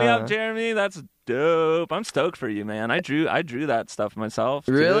 Yeah, hit me up, Jeremy. That's dope. I'm stoked for you, man. I drew that stuff myself.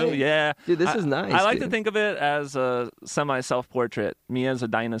 too. Really? Yeah. Dude, this is nice, I like dude. to think of it as a semi-self-portrait. Me as a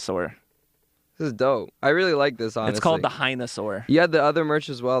dinosaur. This is dope. I really like this, honestly. It's called the Hinosaur. You had the other merch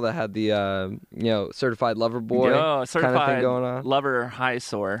as well that had the, certified lover boy Yo, kind of certified thing going on. lover high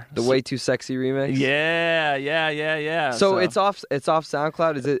sore. The Way Too Sexy remix. Yeah. So it's off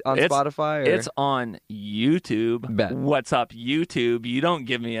SoundCloud. Is it on Spotify? Or? It's on YouTube. Bet. What's up, YouTube? You don't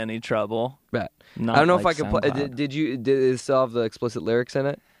give me any trouble. Bet. Not I don't know if I like can play. SoundCloud. Did it still have the explicit lyrics in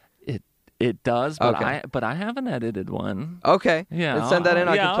it? It does, but Okay. I haven't edited one. Okay. Yeah, Then send that in.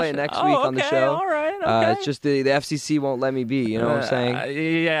 I yeah, can play it I'll next sh- week oh, on the okay, show. All right. Okay. It's just the FCC won't let me be. You know what I'm saying?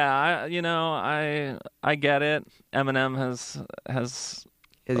 I get it. Eminem has.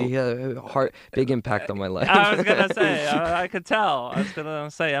 He had a big impact on my life. I was gonna say. I could tell. I was gonna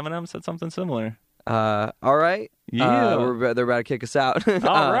say Eminem said something similar. All right. Yeah. They're about to kick us out.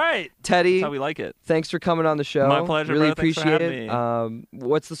 All right. Teddy, That's how we like it. thanks for coming on the show. My pleasure, Really bro. Thanks for appreciate having it.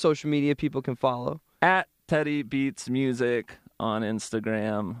 What's the social media people can follow? At Teddy Beats Music on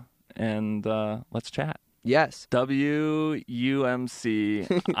Instagram, and let's chat. Yes. WUMC.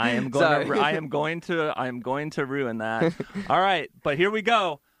 I am going to ruin that. All right, but here we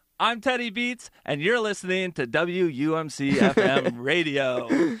go. I'm Teddy Beats, and you're listening to WUMC FM Radio.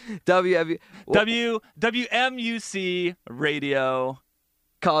 WMUC Radio.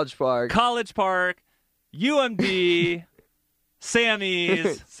 College Park. College Park. UMD.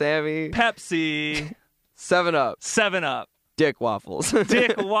 Sammy's. Sammy. Pepsi. 7-Up. 7-Up. Dick Waffles.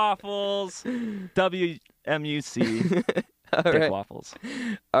 Dick Waffles. WMUC. All Dick right. Waffles.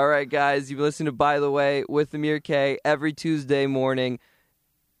 All right, guys. You've been listening to By the Way with Amir K every Tuesday morning,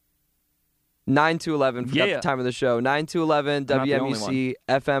 9 to 11. Forgot Yeah. the time of the show. 9 to 11, not the only WMUC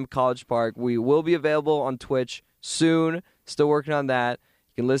FM College Park. We will be available on Twitch soon. Still working on that.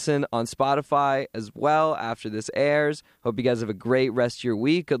 You can listen on Spotify as well after this airs. Hope you guys have a great rest of your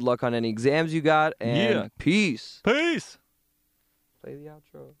week. Good luck on any exams you got. And Yeah. peace. Peace. Play the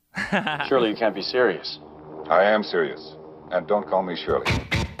outro. Surely you can't be serious. I am serious. And don't call me Shirley. I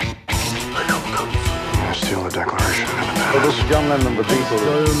steal the Declaration of Independence. This is John Lennon, the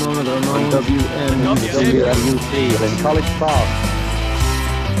Beatles. On WMUC in College Park.